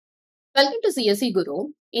Welcome to CSEGuru.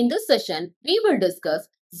 In this session, we will discuss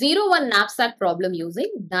 01 knapsack problem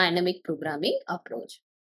using dynamic programming approach.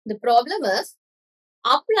 The problem is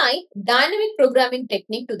apply dynamic programming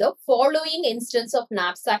technique to the following instance of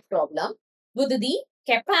knapsack problem with the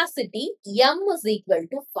capacity m is equal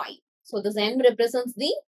to 5. So this m represents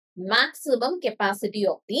the maximum capacity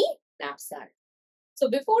of the knapsack. So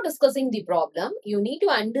before discussing the problem, you need to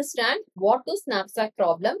understand what is knapsack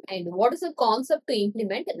problem and what is the concept to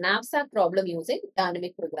implement knapsack problem using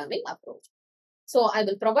dynamic programming approach. So I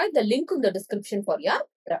will provide the link in the description for your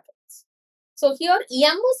reference. So here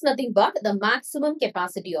M is nothing but the maximum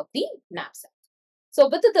capacity of the knapsack. So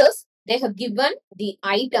with this, they have given the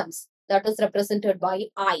items that is represented by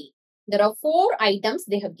I. There are 4 items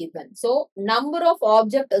they have given. So number of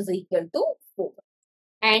object is equal to 4.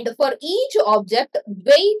 And for each object,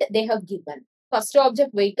 weight they have given. First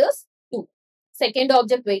object weight is 2. Second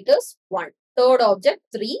object weight is 1. Third object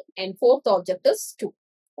 3. And fourth object is 2.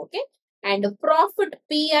 Okay. And profit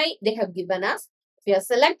PI they have given us. If you are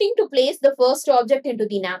selecting to place the first object into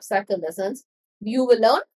the knapsack in the sense, you will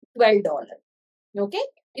earn $12. Okay.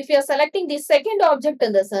 If you are selecting the second object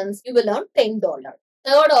in the sense, you will earn $10.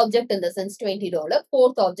 Third object in the sense, $20.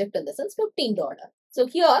 Fourth object in the sense, $15. So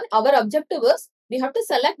here our objective is we have to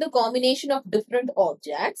select the combination of different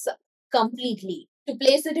objects completely to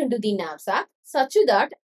place it into the knapsack such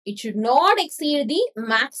that it should not exceed the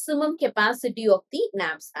maximum capacity of the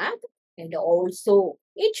knapsack and also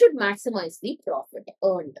it should maximize the profit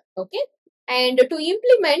earned. Okay. And to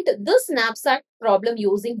implement this knapsack problem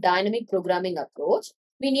using dynamic programming approach,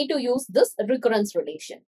 we need to use this recurrence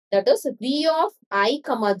relation. That is V of I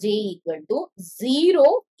comma j equal to 0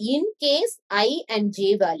 in case I and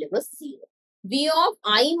j value is 0. V of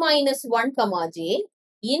I minus 1 comma j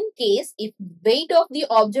in case if weight of the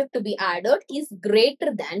object to be added is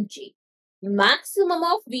greater than j. Maximum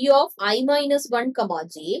of V of I minus 1 comma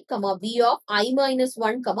j comma V of I minus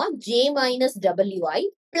 1 comma j minus wi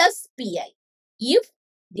plus pi. If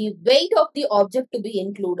the weight of the object to be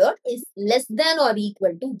included is less than or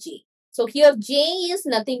equal to j. So here j is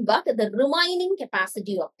nothing but the remaining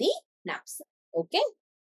capacity of the knapsack. Okay.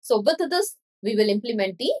 So with this, we will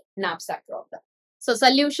implement the knapsack problem. So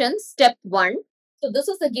solution step 1. So this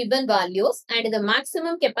is the given values and the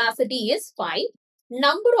maximum capacity is 5.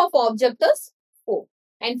 Number of object is 4.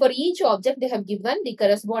 And for each object, they have given the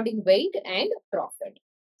corresponding weight and profit.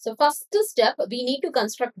 So first step, we need to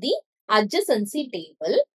construct the adjacency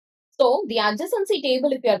table. So the adjacency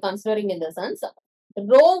table, if you are considering in the sense,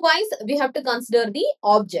 row wise, we have to consider the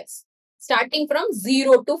objects starting from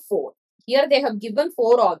 0 to 4. Here they have given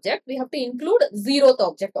 4 objects. We have to include 0th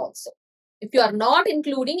object also. If you are not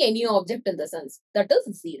including any object in the sense, that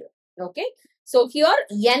is 0. Okay. So here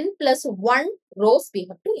n plus 1 rows we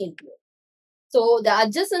have to include. So the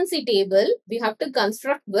adjacency table we have to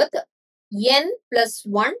construct with n plus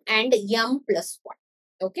 1 and m plus 1.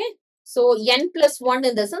 Okay. So n plus 1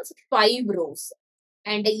 in the sense 5 rows.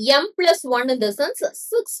 And m plus 1 in the sense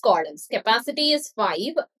 6 columns. Capacity is 5.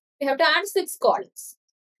 We have to add 6 columns.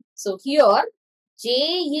 So here j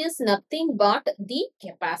is nothing but the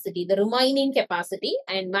capacity, the remaining capacity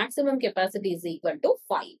and maximum capacity is equal to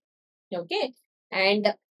 5. Okay.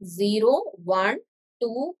 And 0, 1,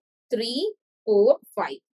 2, 3, 4,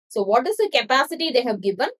 5. So what is the capacity they have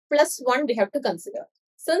given? Plus 1 we have to consider.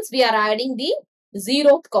 Since we are adding the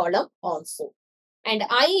 0th column also. And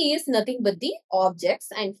I is nothing but the objects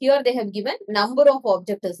and here they have given number of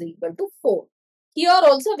objects is equal to 4. Here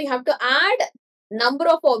also we have to add number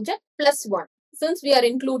of objects plus 1 since we are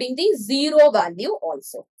including the 0 value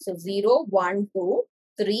also. So 0, 1, 2,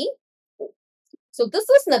 3, 4. So this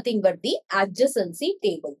is nothing but the adjacency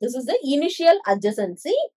table. This is the initial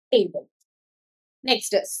adjacency table.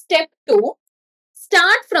 Next, step 2.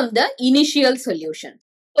 Start from the initial solution.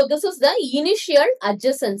 So this is the initial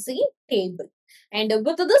adjacency table. And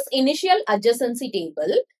with this initial adjacency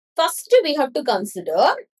table, first we have to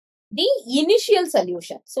consider the initial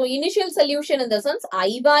solution. So initial solution in the sense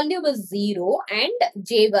I value is 0 and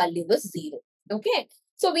j value is 0. Okay.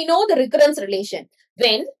 So we know the recurrence relation.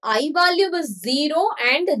 When I value is 0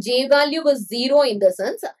 and j value is 0 in the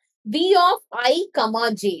sense v of I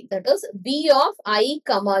comma j, that is v of I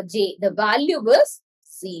comma j, the value is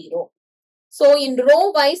 0. So in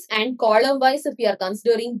row wise and column wise, if we are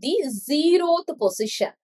considering the 0th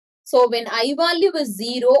position. So when I value is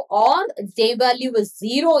 0 or j value is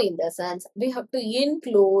 0 in the sense, we have to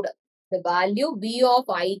include the value v of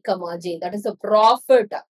I comma j, that is the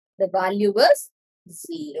profit. The value is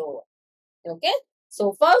 0. Okay.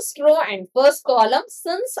 So first row and first column,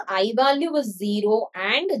 since I value is 0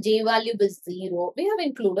 and j value is 0, we have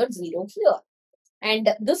included 0 here. And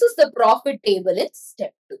this is the profit table in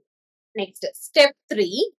step 2. Next, step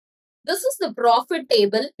 3. This is the profit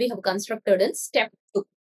table we have constructed in step 2.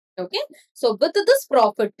 Okay. So, with this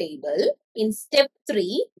profit table in step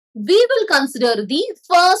 3, we will consider the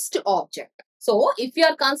first object. So, if you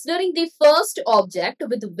are considering the first object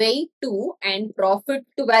with weight 2 and profit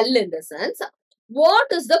 12 in the sense, what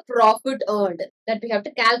is the profit earned that we have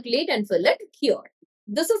to calculate and fill it here.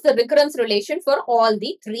 This is the recurrence relation for all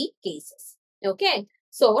the 3 cases. Okay.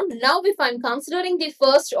 So, now if I am considering the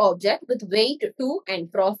first object with weight 2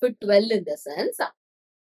 and profit 12 in the sense,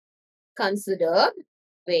 consider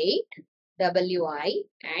weight Wi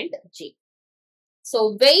and J.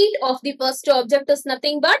 So, weight of the first object is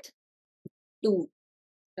nothing but 2.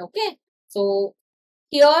 Okay. So,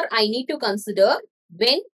 here I need to consider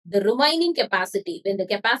when the remaining capacity, when the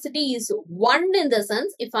capacity is 1 in the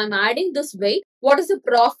sense, if I'm adding this weight, what is the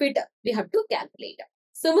profit we have to calculate.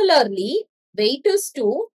 Similarly, weight is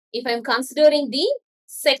 2. If I'm considering the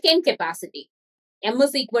second capacity, M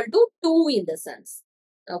is equal to 2 in the sense.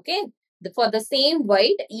 Okay. For the same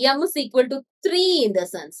weight, M is equal to 3 in the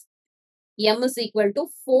sense. M is equal to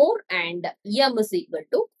 4 and M is equal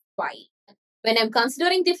to 5. When I'm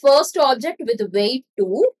considering the first object with weight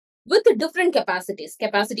 2 with different capacities.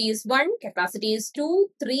 Capacity is 1, capacity is 2,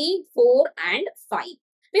 3, 4 and 5.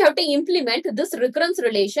 We have to implement this recurrence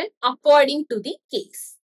relation according to the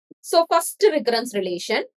case. So, first recurrence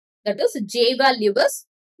relation, that is J value is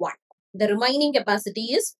 1. The remaining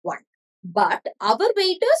capacity is 1. But our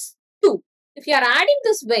weight is 2. If you are adding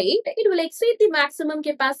this weight, it will exceed the maximum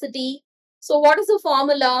capacity. So, what is the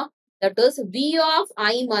formula? That is V of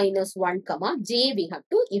I minus 1 comma J we have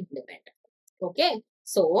to implement. Okay.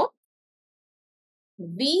 So,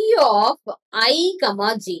 V of I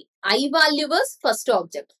comma J. I value is first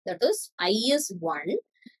object. That is I is 1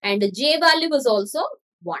 and J value is also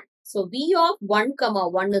 1. So, V of 1 comma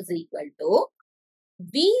 1 is equal to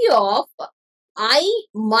V of I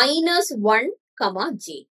minus 1 comma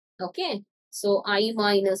J. Okay. So, I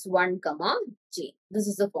minus 1 comma J. This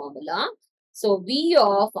is the formula. So, V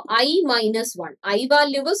of I minus 1. I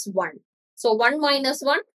value is 1. So, 1 minus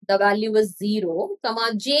 1, the value is 0,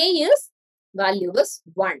 comma J is, value is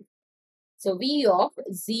 1. So, V of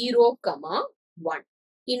 0, comma 1.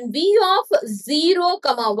 In V of 0,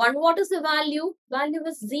 comma 1, what is the value? Value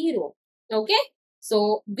is 0. Okay.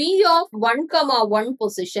 So, V of 1, comma 1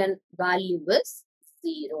 position, value is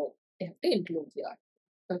 0. You have to include here.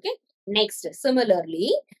 Okay. Next,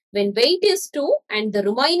 similarly, when weight is 2 and the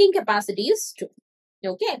remaining capacity is 2.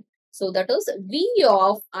 Okay. So, that is V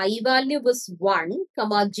of I value is 1,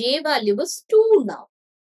 comma J value is 2 now.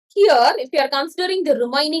 Here, if you are considering the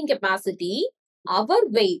remaining capacity, our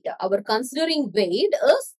weight, our considering weight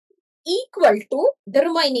is equal to the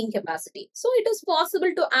remaining capacity. So, it is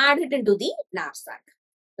possible to add it into the knapsack.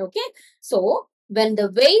 Okay. So, when the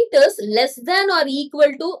weight is less than or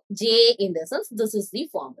equal to J in the sense, this is the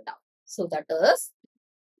formula. So, that is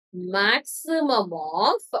maximum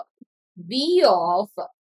of V of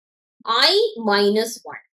I minus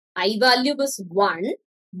 1. I value is 1.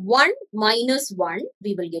 1 minus 1,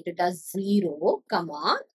 we will get it as 0,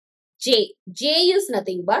 comma, J. J is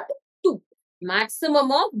nothing but 2.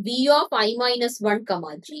 Maximum of V of I minus 1,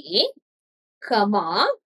 comma, J, comma,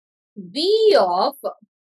 V of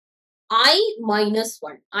I minus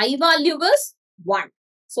 1. I value is 1.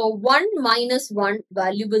 So, 1 minus 1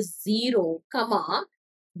 value is 0, comma,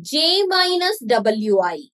 J minus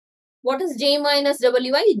Wi. What is J minus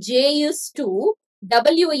Wi? J is 2.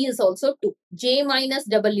 Wi is also 2. J minus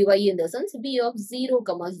Wi in the sense V of 0,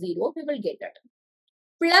 comma 0, we will get it.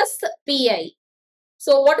 Plus Pi.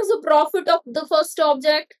 So, what is the profit of the first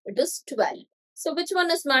object? It is 12. So, which one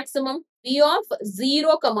is maximum? V of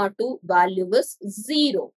 0, comma 2, value is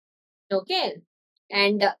 0. Okay.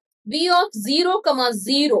 And V of 0, comma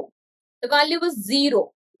 0, the value is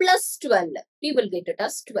 0 plus 12. We will get it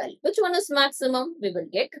as 12. Which one is maximum? We will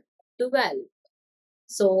get 12.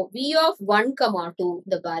 So, V of 1, comma 2,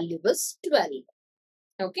 the value is 12.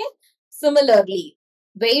 Okay. Similarly,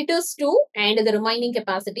 weight is 2 and the remaining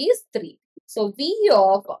capacity is 3. So, V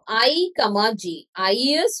of I, comma J. I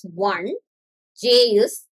is 1, J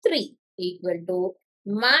is 3 equal to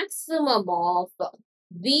maximum of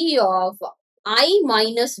V of I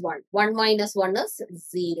minus 1. 1 minus 1 is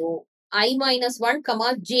 0. I minus 1,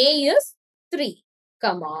 comma J is 3,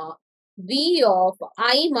 comma V of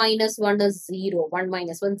I minus 1 is 0. 1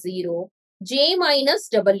 minus 1, 0. J minus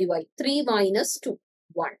Wi. 3 minus 2,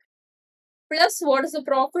 1. Plus what is the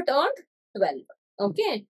profit earned? 12.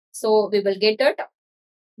 Okay. So, we will get it.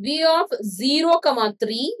 V of 0, comma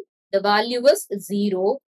 3. The value is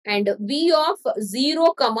 0. And V of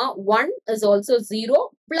 0, 1 is also 0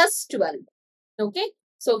 plus 12. Okay.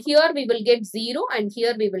 So here we will get 0 and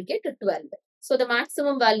here we will get 12. So the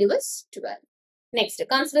maximum value is 12. Next,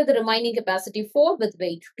 consider the remaining capacity 4 with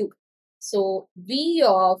weight 2. So V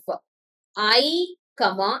of I,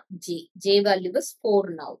 j. J value is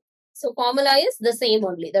 4 now. So formula is the same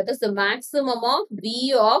only. That is the maximum of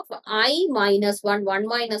V of I minus 1. 1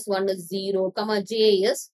 minus 1 is 0, j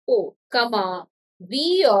is 4,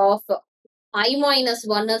 V of I minus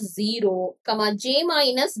 1 is 0, j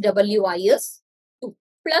minus wi is 2,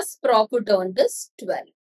 plus profit earned is 12.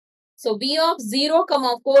 So V of 0,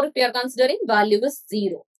 4 if we are considering, value is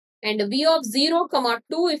 0. And V of 0,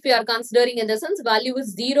 2 if we are considering in the sense value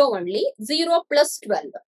is 0 only, 0 plus 12,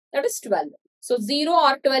 that is 12. So 0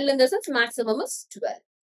 or 12 in the sense maximum is 12.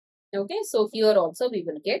 Okay, so here also we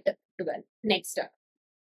will get 12. Next up,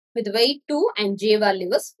 with weight 2 and j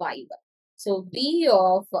value is 5. So V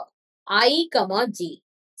of I, j.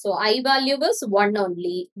 So I value is 1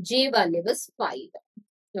 only, j value is 5.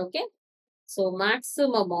 Okay, so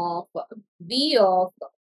maximum of V of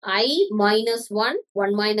I minus 1,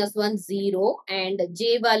 1 minus 1, 0 and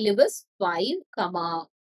j value is 5,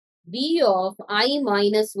 V of I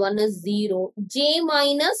minus 1 is 0, j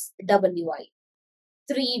minus wi.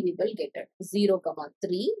 3 we will get it, 0,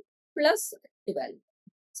 3 plus 12.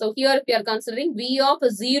 So here if we are considering V of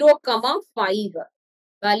 0, 5,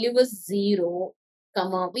 value is 0,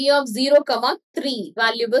 V of 0, 3,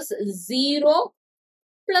 value is 0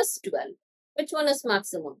 plus 12. Which one is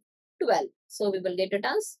maximum? 12. So we will get it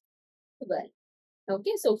as 12.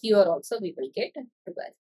 Okay, so here also we will get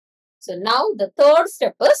 12. So now the third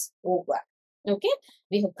step is over. Okay,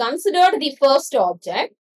 we have considered the first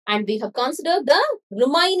object and we have considered the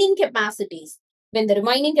remaining capacities. When the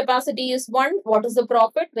remaining capacity is 1, what is the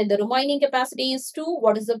profit? When the remaining capacity is 2,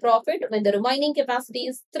 what is the profit? When the remaining capacity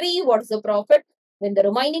is 3, what is the profit? When the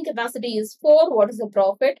remaining capacity is 4, what is the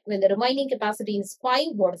profit? When the remaining capacity is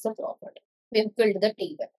 5, what is the profit? We have filled the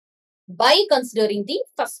table by considering the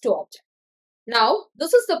first object. Now,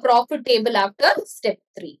 this is the profit table after step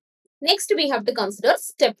 3. Next, we have to consider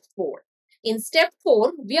step 4. In step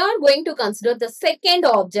 4, we are going to consider the second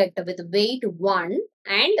object with weight 1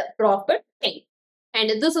 and profit 10. And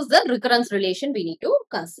this is the recurrence relation we need to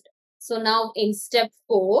consider. So now in step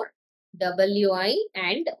 4, Wi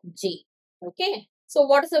and J. Okay. So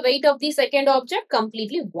what is the weight of the second object?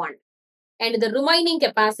 Completely 1. And the remaining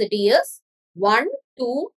capacity is 1,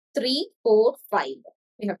 2, 3, 4, 5.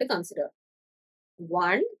 We have to consider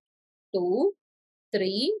 1, 2,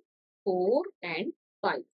 3, 4 and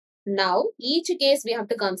 5. Now each case we have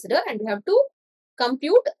to consider and we have to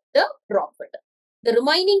compute the profit. The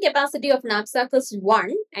remaining capacity of knapsack is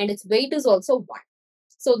 1 and its weight is also 1.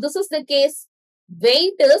 So this is the case,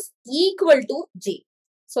 weight is equal to J.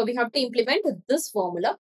 So we have to implement this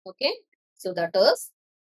formula. Okay. So that is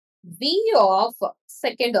V of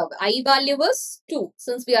second object. I value is 2.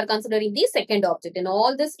 Since we are considering the second object. In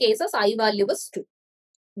all these cases, I value is 2.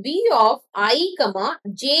 V of I,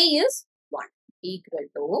 j is 1 equal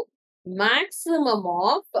to maximum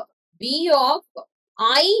of V of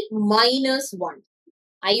I minus 1.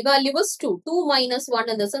 I value is 2. 2 minus 1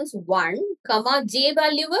 in the sense 1, j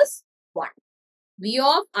value is 1. V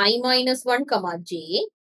of I minus 1, j,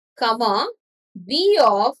 V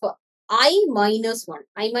of I minus 1.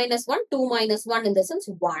 I minus 1, 2 minus 1 in the sense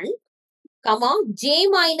 1, j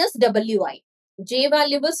minus wi. J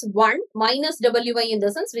value is 1 minus wi in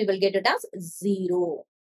the sense we will get it as 0.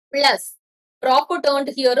 Plus profit earned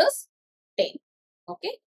here is 10.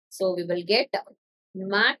 Okay. So we will get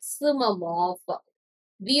maximum of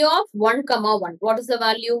V of 1, 1. What is the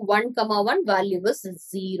value? 1, 1 value is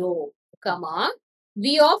 0,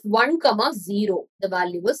 V of 1, 0. The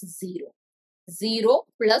value is 0. 0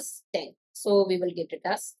 plus 10. So we will get it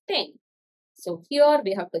as 10. So here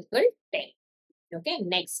we have to put 10. Okay,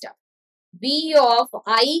 next up. V of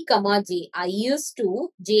I, j. I is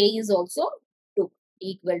 2. J is also 2.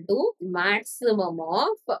 Equal to maximum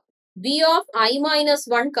of V of I minus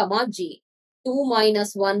 1, j. 2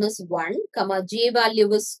 minus 1 is 1, j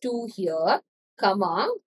value is 2 here,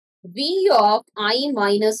 V of I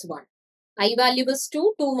minus 1. I value is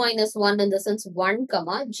 2, 2 minus 1 in the sense 1,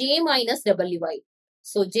 j minus wi.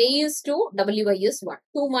 So j is 2, wi is 1.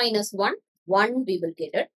 2 minus 1, 1 we will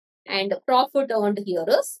get it. And profit earned here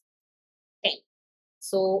is 10.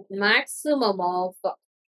 So maximum of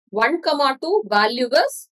 1, 2 value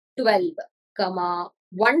is 12, 1,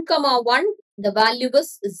 1 the value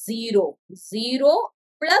is 0. 0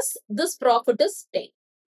 plus this profit is 10.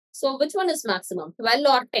 So which one is maximum? 12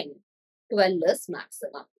 or 10? 12 is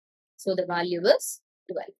maximum. So the value is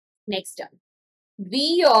 12. Next one.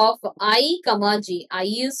 V of I comma j, I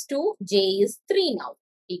is 2, j is 3 now,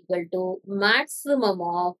 equal to maximum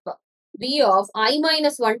of V of I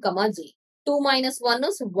minus 1 comma j. 2 minus 1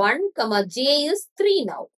 is 1 comma j is 3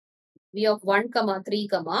 now. V of 1 comma 3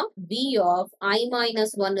 comma V of I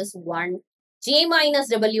minus 1 is 1. J minus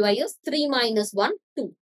Wi is 3 minus 1,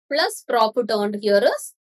 2. Plus proper termed here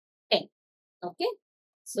is 10. Okay.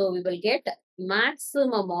 So we will get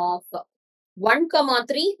maximum of 1 comma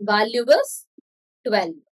 3 value is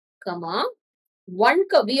 12 comma 1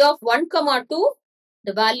 V of 1 comma 2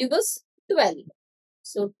 the value is 12.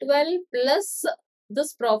 So 12 plus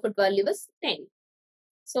this profit value is 10.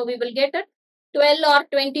 So we will get it 12 or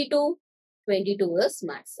 22. 22 is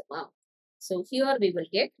maximum. So here we will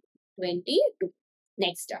get 22.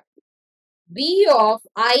 Next up. V of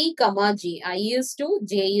I comma j. I is 2,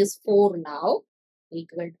 j is 4 now,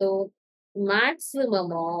 equal to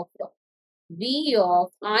maximum of V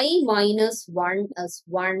of I minus 1 is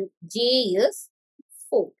 1, j is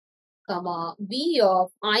 4, comma V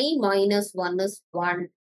of I minus 1 is 1,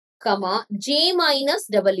 comma j minus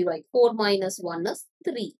wi, 4 minus 1 is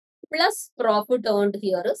 3, plus profit earned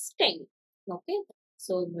here is 10. Okay,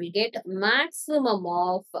 so we get maximum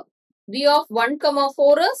of V of 1 comma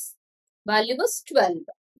 4 is value is 12,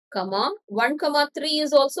 comma 1 comma 3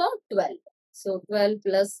 is also 12. So 12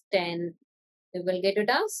 plus 10, we will get it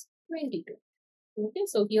as 22. Okay,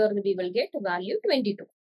 so here we will get value 22.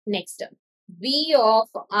 Next, V of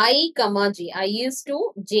I comma j. I is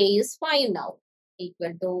 2, j is 5 now,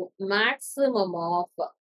 equal to maximum of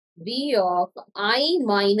V of I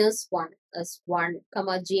minus 1 is 1,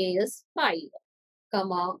 comma j is 5,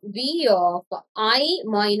 comma V of I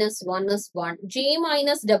minus 1 is 1, j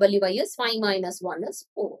minus wi is 5 minus 1 is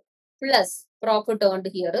 4, plus profit earned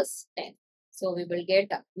here is 10. So we will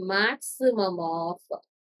get maximum of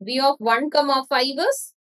V of 1 comma 5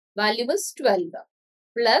 is value is 12,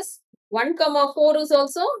 plus 1 comma 4 is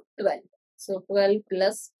also 12. So 12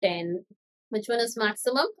 plus 10, which one is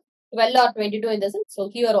maximum? 12 or 22 in this. So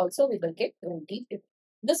here also we will get 22.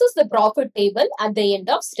 This is the profit table at the end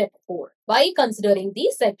of step 4 by considering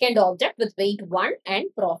the second object with weight 1 and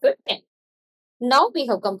profit 10. Now we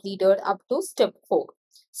have completed up to step 4.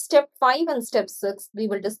 Step 5 and step 6 we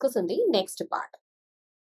will discuss in the next part.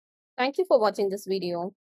 Thank you for watching this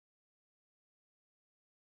video.